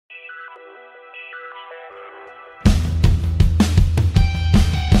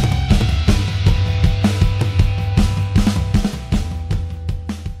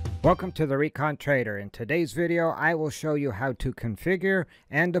Welcome to the Recon Trader. In today's video, I will show you how to configure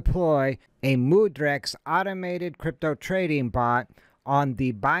and deploy a Mudrex automated crypto trading bot on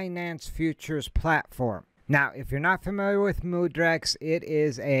the Binance Futures platform. Now, if you're not familiar with Mudrex, it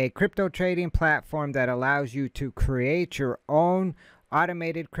is a crypto trading platform that allows you to create your own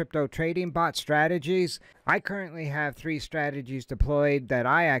automated crypto trading bot strategies. I currently have 3 strategies deployed that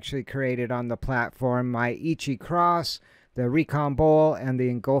I actually created on the platform: my ETH Cross, the Recon Bull, and the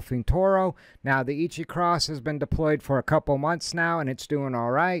Engulfing Toro. Now, the ETH Cross has been deployed for a couple months now, and it's doing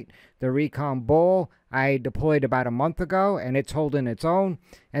all right. The Recon Bull I deployed about a month ago, and it's holding its own.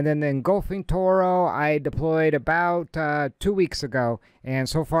 And then the Engulfing Toro I deployed about 2 weeks ago, and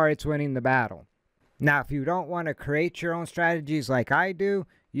so far it's winning the battle. Now, if you don't want to create your own strategies like I do,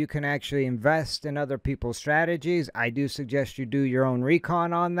 you can actually invest in other people's strategies. I do suggest you do your own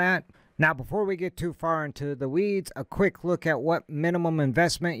recon on that. Now, before we get too far into the weeds, a quick look at what minimum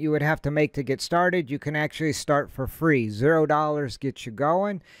investment you would have to make to get started. You can actually start for free. $0 gets you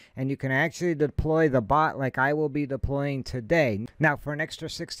going, and you can actually deploy the bot like I will be deploying today. Now, for an extra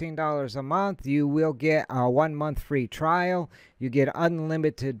 $16 a month, you will get a 1-month free trial. You get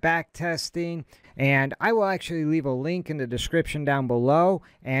unlimited back testing, and I will actually leave a link in the description down below,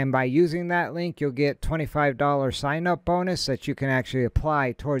 and by using that link, you'll get $25 sign-up bonus that you can actually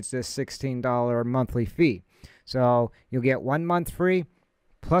apply towards this $16 monthly fee. So you'll get 1 month free,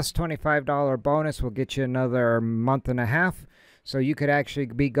 plus $25 bonus will get you another month and a half. So you could actually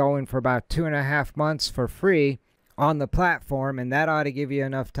be going for about 2.5 months for free on the platform, and that ought to give you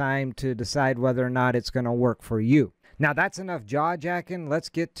enough time to decide whether or not it's going to work for you. Now, that's enough jaw-jacking. Let's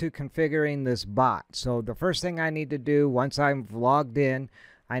get to configuring this bot. So the first thing I need to do once I'm logged in,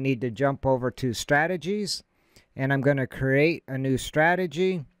 I need to jump over to strategies, and I'm going to create a new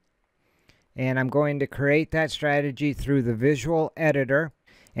strategy. And I'm going to create that strategy through the visual editor.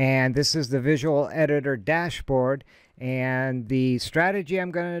 And this is the visual editor dashboard. And the strategy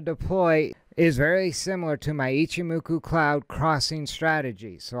I'm going to deploy is very similar to my Ichimoku Cloud crossing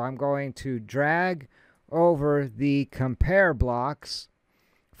strategy. So I'm going to drag over the compare blocks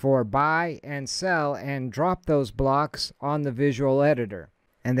for buy and sell and drop those blocks on the visual editor.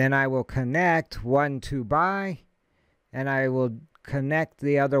 And then I will connect one to buy, and I will connect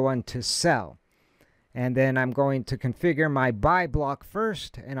the other one to sell. And then I'm going to configure my buy block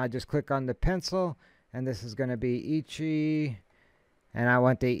first, and I just click on the pencil, and this is going to be Ichi, and I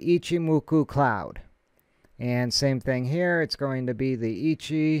want the Ichimoku Cloud. And same thing here, it's going to be the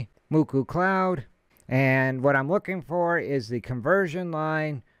Ichimoku Cloud. And what I'm looking for is the conversion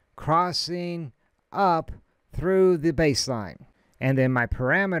line crossing up through the baseline. And then my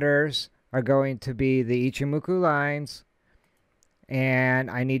parameters are going to be the Ichimoku lines, and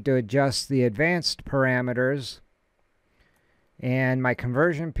I need to adjust the advanced parameters. And my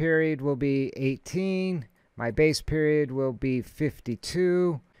conversion period will be 18. My base period will be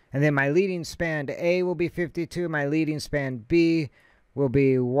 52. And then my leading span A will be 52. My leading span B will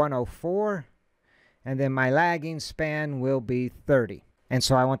be 104. And then my lagging span will be 30. And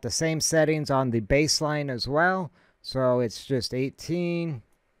so I want the same settings on the baseline as well. So it's just 18,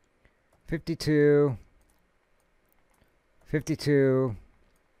 52, 52,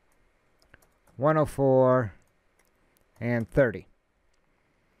 104, and 30.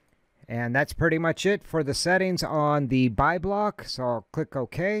 And that's pretty much it for the settings on the buy block. So I'll click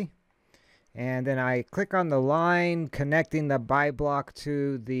OK. And then I click on the line connecting the buy block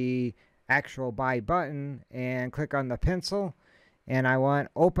to the actual buy button and click on the pencil. And I want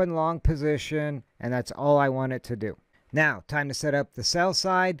open long position, and that's all I want it to do. Now, time to set up the sell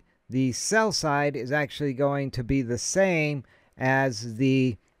side. The sell side is actually going to be the same as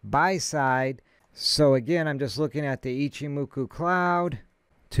the buy side. So again, I'm just looking at the Ichimoku Cloud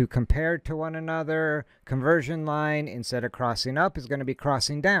to compare to one another. Conversion line, instead of crossing up, is going to be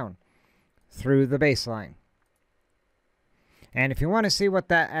crossing down through the baseline. And if you want to see what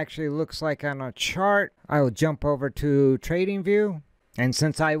that actually looks like on a chart, I will jump over to TradingView. And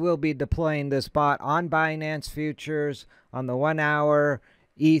since I will be deploying this bot on Binance Futures on the 1 hour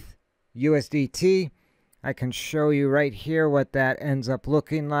ETH USDT, I can show you right here what that ends up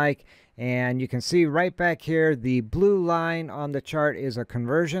looking like. And you can see right back here, the blue line on the chart is a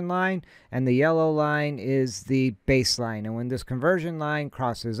conversion line, and the yellow line is the baseline. And when this conversion line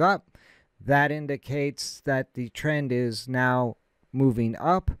crosses up, that indicates that the trend is now moving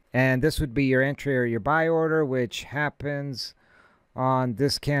up. And this would be your entry or your buy order, which happens on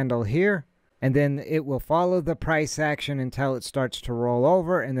this candle here. And then it will follow the price action until it starts to roll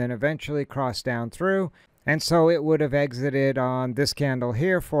over and then eventually cross down through. And so it would have exited on this candle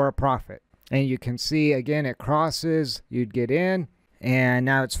here for a profit. And you can see again, it crosses, you'd get in, and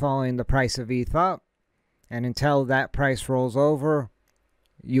now it's following the price of ETH up, and until that price rolls over,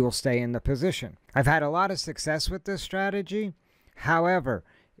 you will stay in the position. I've had a lot of success with this strategy. However,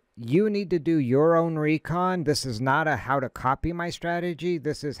 you need to do your own recon. This is not a how to copy my strategy.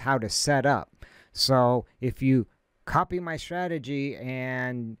 This is how to set up. So if you copy my strategy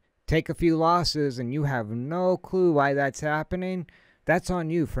and take a few losses and you have no clue why that's happening, that's on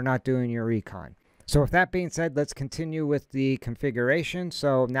you for not doing your recon. So with that being said, let's continue with the configuration.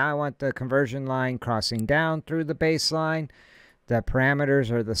 So now I want the conversion line crossing down through the baseline. The parameters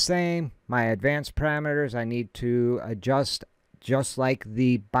are the same. My advanced parameters I need to adjust just like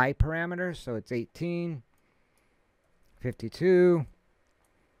the buy parameters. So it's 18, 52,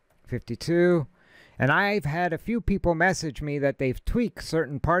 52. And I've had a few people message me that they've tweaked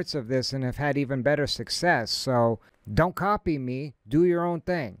certain parts of this and have had even better success. So don't copy me. Do your own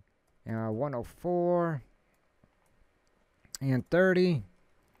thing. 104 and 30,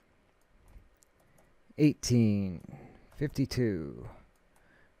 18, 52,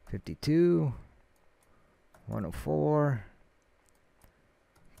 52, 104,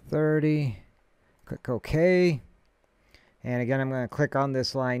 30. Click OK. And again, I'm going to click on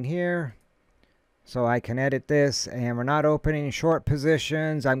this line here so I can edit this. And we're not opening short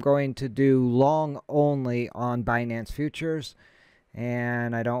positions. I'm going to do long only on Binance Futures.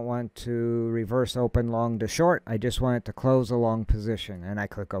 And I don't want to reverse open long to short. I just want it to close a long position. And I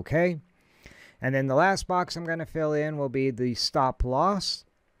click OK. And then the last box I'm going to fill in will be the stop loss.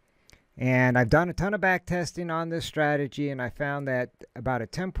 And I've done a ton of back testing on this strategy, and I found that about a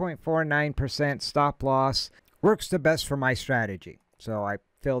 10.49% stop loss works the best for my strategy. So I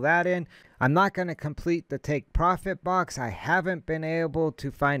fill that in. I'm not going to complete the take profit box. I haven't been able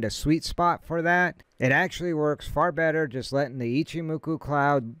to find a sweet spot for that. It actually works far better just letting the Ichimoku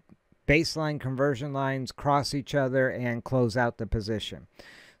cloud baseline conversion lines cross each other and close out the position.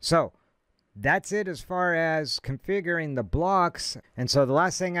 So that's it as far as configuring the blocks. And so the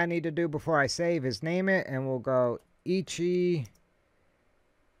last thing I need to do before I save is name it, and we'll go ETH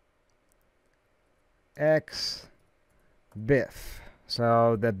BIF.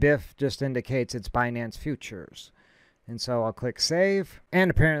 So the BIF just indicates it's Binance Futures. And so I'll click save.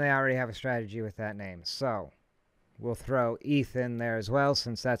 And apparently I already have a strategy with that name. So we'll throw ETH in there as well,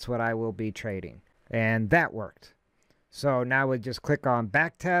 since that's what I will be trading. And that worked. So now we'll just click on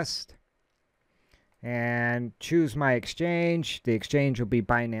backtest and choose my exchange. The exchange will be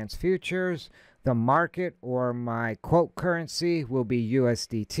Binance Futures. The market, or my quote currency, will be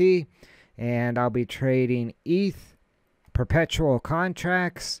USDT. And I'll be trading ETH perpetual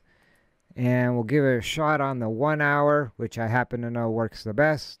contracts. And we'll give it a shot on the 1 hour, which I happen to know works the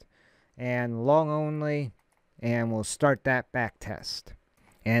best. And long only. And we'll start that back test.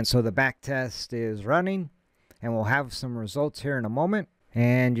 And so the back test is running. And we'll have some results here in a moment.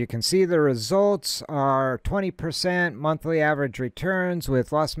 And you can see the results are 20% monthly average returns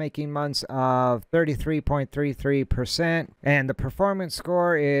with loss-making months of 33.33%. And the performance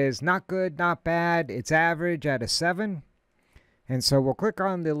score is not good, not bad. It's average at a 7. And so we'll click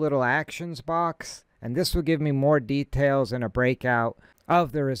on the little actions box, and this will give me more details and a breakout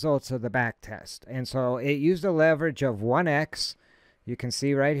of the results of the back test. And so it used a leverage of 1x. You can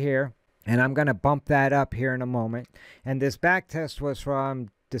see right here. And I'm going to bump that up here in a moment. And this back test was from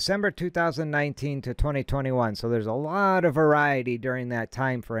December 2019 to 2021. So there's a lot of variety during that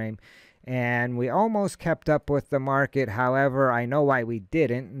time frame. And we almost kept up with the market. However, I know why we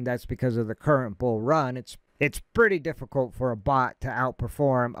didn't, and that's because of the current bull run. It's pretty difficult for a bot to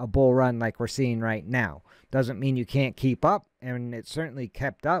outperform a bull run like we're seeing right now. Doesn't mean you can't keep up, and it certainly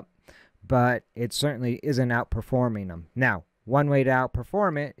kept up, but it certainly isn't outperforming them. Now, one way to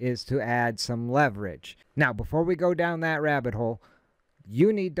outperform it is to add some leverage. Now, before we go down that rabbit hole,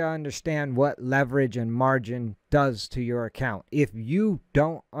 you need to understand what leverage and margin does to your account. If you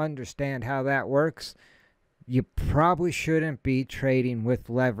don't understand how that works, you probably shouldn't be trading with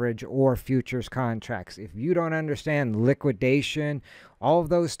leverage or futures contracts. If you don't understand liquidation, all of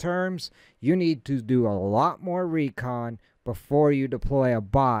those terms, you need to do a lot more recon before you deploy a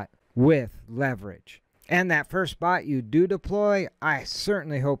bot with leverage. And that first bot you do deploy, I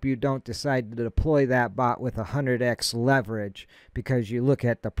certainly hope you don't decide to deploy that bot with 100x leverage, because you look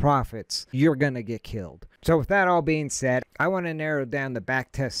at the profits, you're going to get killed. So with that all being said, I want to narrow down the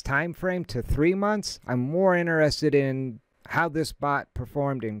backtest time frame to 3 months. I'm more interested in how this bot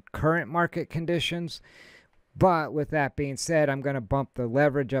performed in current market conditions. But with that being said, I'm going to bump the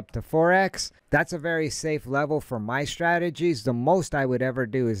leverage up to 4x. That's a very safe level for my strategies. The most I would ever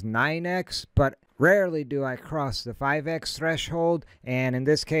do is 9x, but rarely do I cross the 5x threshold. And in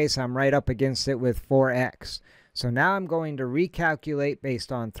this case, I'm right up against it with 4x. So now I'm going to recalculate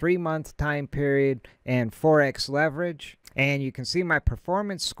based on 3-month time period and 4x leverage. And you can see my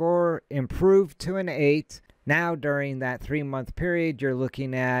performance score improved to an 8. Now during that 3-month period, you're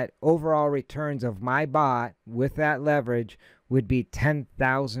looking at overall returns of my bot with that leverage would be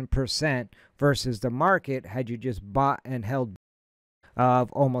 10,000% versus the market had you just bought and held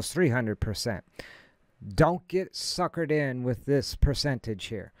of almost 300%. Don't get suckered in with this percentage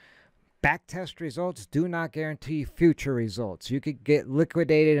here. Backtest results do not guarantee future results. You could get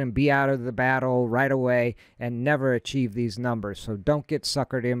liquidated and be out of the battle right away and never achieve these numbers. So don't get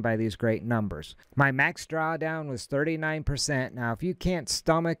suckered in by these great numbers. My max drawdown was 39%. Now, if you can't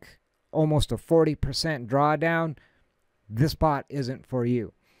stomach almost a 40% drawdown, this bot isn't for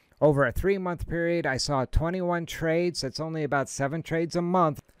you. Over a 3-month period, I saw 21 trades. That's only about 7 trades a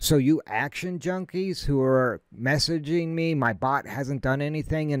month. So you action junkies who are messaging me, my bot hasn't done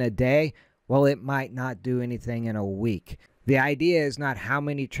anything in a day, well, it might not do anything in a week. The idea is not how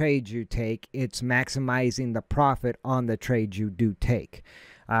many trades you take, it's maximizing the profit on the trades you do take.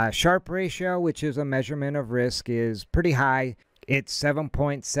 Sharp ratio, which is a measurement of risk, is pretty high. It's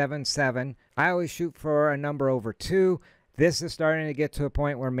 7.77. I always shoot for a number over 2. This is starting to get to a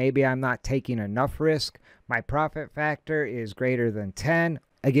point where maybe I'm not taking enough risk. My profit factor is greater than 10.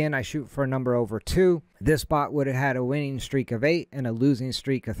 Again, I shoot for a number over 2. This bot would have had a winning streak of 8 and a losing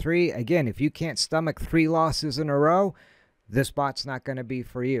streak of 3. Again, if you can't stomach 3 losses in a row, this bot's not going to be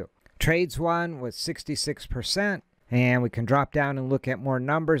for you. Trades won was 66%. And we can drop down and look at more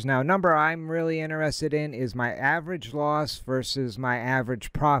numbers. Now, a number I'm really interested in is my average loss versus my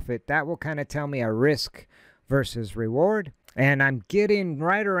average profit. That will kind of tell me a risk versus reward. And I'm getting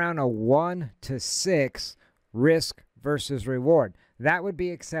right around a 1 to 6 risk versus reward. That would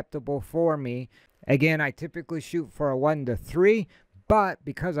be acceptable for me. Again, I typically shoot for a 1 to 3, but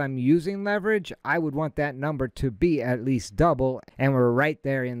because I'm using leverage, I would want that number to be at least double, and we're right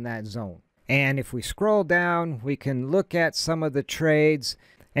there in that zone. And if we scroll down, we can look at some of the trades,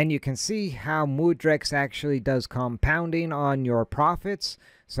 and you can see how Mudrex actually does compounding on your profits.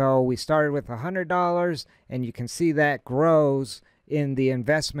 So we started with $100, and you can see that grows in the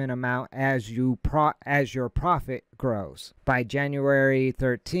investment amount as your profit grows. By January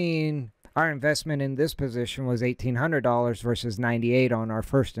 13, our investment in this position was $1,800 versus $98 on our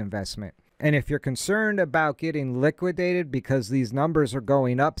first investment. And if you're concerned about getting liquidated because these numbers are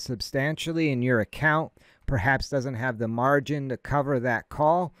going up substantially and your account perhaps doesn't have the margin to cover that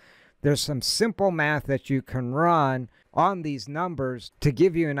call, there's some simple math that you can run on these numbers to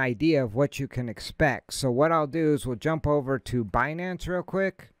give you an idea of what you can expect. So what I'll do is we'll jump over to Binance real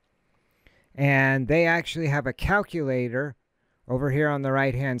quick. And they actually have a calculator over here on the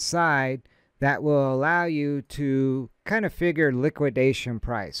right-hand side that will allow you to kind of figure liquidation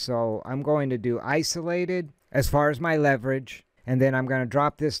price. So I'm going to do isolated as far as my leverage. And then I'm going to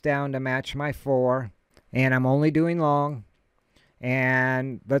drop this down to match my 4. And I'm only doing long.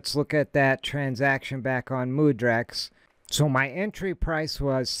 And let's look at that transaction back on Mudrex. So my entry price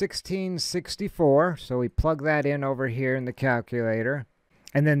was $16.64. So we plug that in over here in the calculator.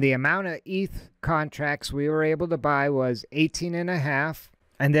 And then the amount of ETH contracts we were able to buy was 18.5.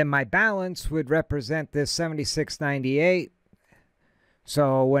 And then my balance would represent this $76.98.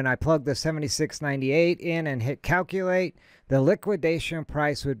 So when I plug the $76.98 in and hit calculate, the liquidation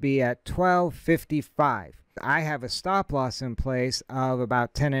price would be at $12.55. I have a stop loss in place of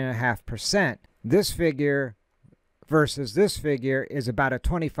about 10.5%. This figure versus this figure is about a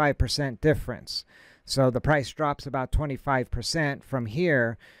 25% difference. So the price drops about 25% from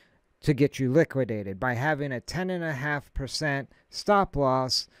here to get you liquidated. By having a 10.5% stop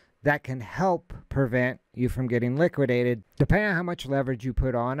loss, that can help prevent you from getting liquidated, depending on how much leverage you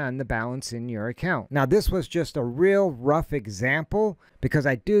put on the balance in your account. Now, this was just a real rough example because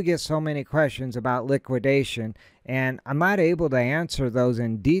I do get so many questions about liquidation, and I'm not able to answer those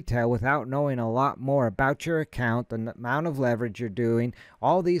in detail without knowing a lot more about your account, the amount of leverage you're doing,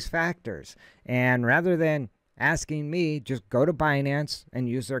 all these factors. And rather than asking me, just go to Binance and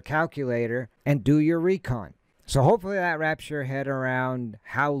use their calculator and do your recon. So hopefully that wraps your head around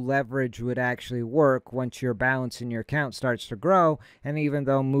how leverage would actually work once your balance in your account starts to grow, and even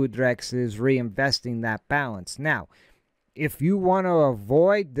though Mudrex is reinvesting that balance. Now, if you want to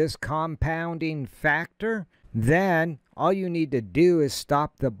avoid this compounding factor, then all you need to do is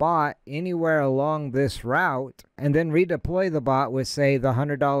stop the bot anywhere along this route and then redeploy the bot with, say, the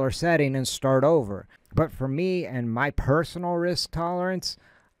 $100 setting and start over. But for me and my personal risk tolerance,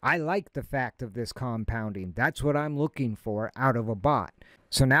 I like the fact of this compounding. That's what I'm looking for out of a bot.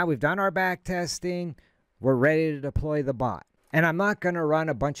 So now we've done our back testing. We're ready to deploy the bot. And I'm not going to run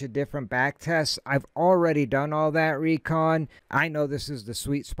a bunch of different back tests. I've already done all that recon. I know this is the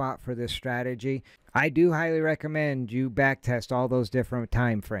sweet spot for this strategy. I do highly recommend you back test all those different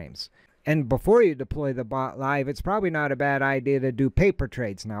time frames. And before you deploy the bot live, it's probably not a bad idea to do paper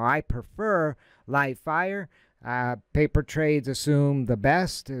trades. Now, I prefer live fire. Paper trades assume the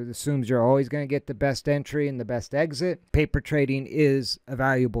best. It assumes you're always going to get the best entry and the best exit. Paper trading is a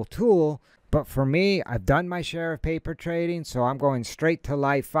valuable tool. But for me, I've done my share of paper trading, so I'm going straight to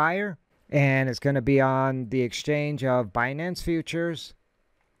live fire. And it's going to be on the exchange of Binance Futures.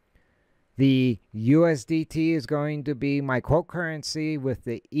 The USDT is going to be my quote currency with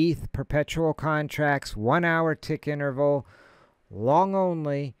the ETH perpetual contracts, 1 hour tick interval, long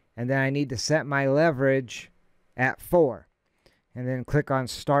only. And then I need to set my leverage at 4. And then click on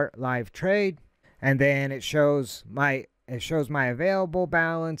Start Live Trade. And then it shows my available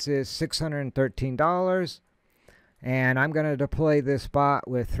balance is $613, and I'm going to deploy this bot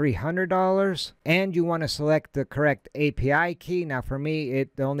with $300. And you want to select the correct API key. Now for me,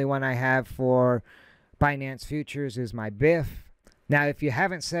 the only one I have for Binance Futures is my BIF. Now if you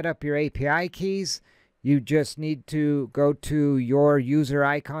haven't set up your API keys, you just need to go to your user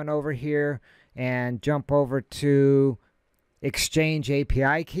icon over here and jump over to Exchange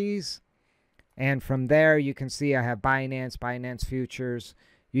API Keys. And from there, you can see I have Binance Futures.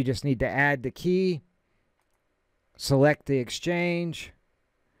 You just need to add the key, select the exchange,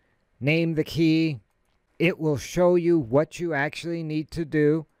 name the key. It will show you what you actually need to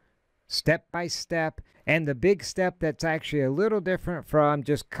do step by step. And the big step that's actually a little different from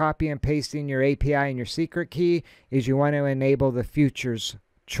just copy and pasting your API and your secret key is you want to enable the futures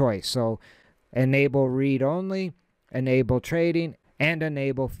choice. So enable read only, enable trading, and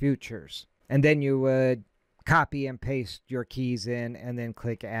enable futures. And then you would copy and paste your keys in and then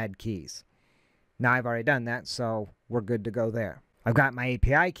click Add Keys. Now I've already done that, so we're good to go there. I've got my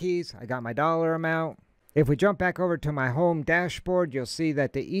API keys. I got my dollar amount. If we jump back over to my home dashboard, you'll see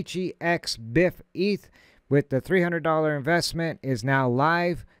that the ETH BIF ETH with the $300 investment is now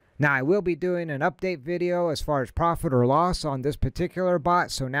live. Now I will be doing an update video as far as profit or loss on this particular bot,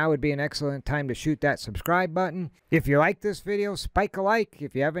 so now would be an excellent time to shoot that subscribe button. If you like this video, spike a like.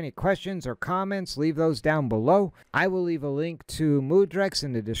 If you have any questions or comments, leave those down below. I will leave a link to Mudrex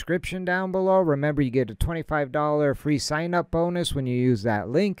in the description down below. Remember, you get a $25 free sign-up bonus when you use that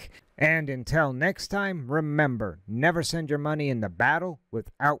link. And until next time, remember, never send your money into battle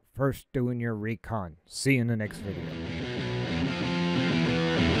without first doing your recon. See you in the next video.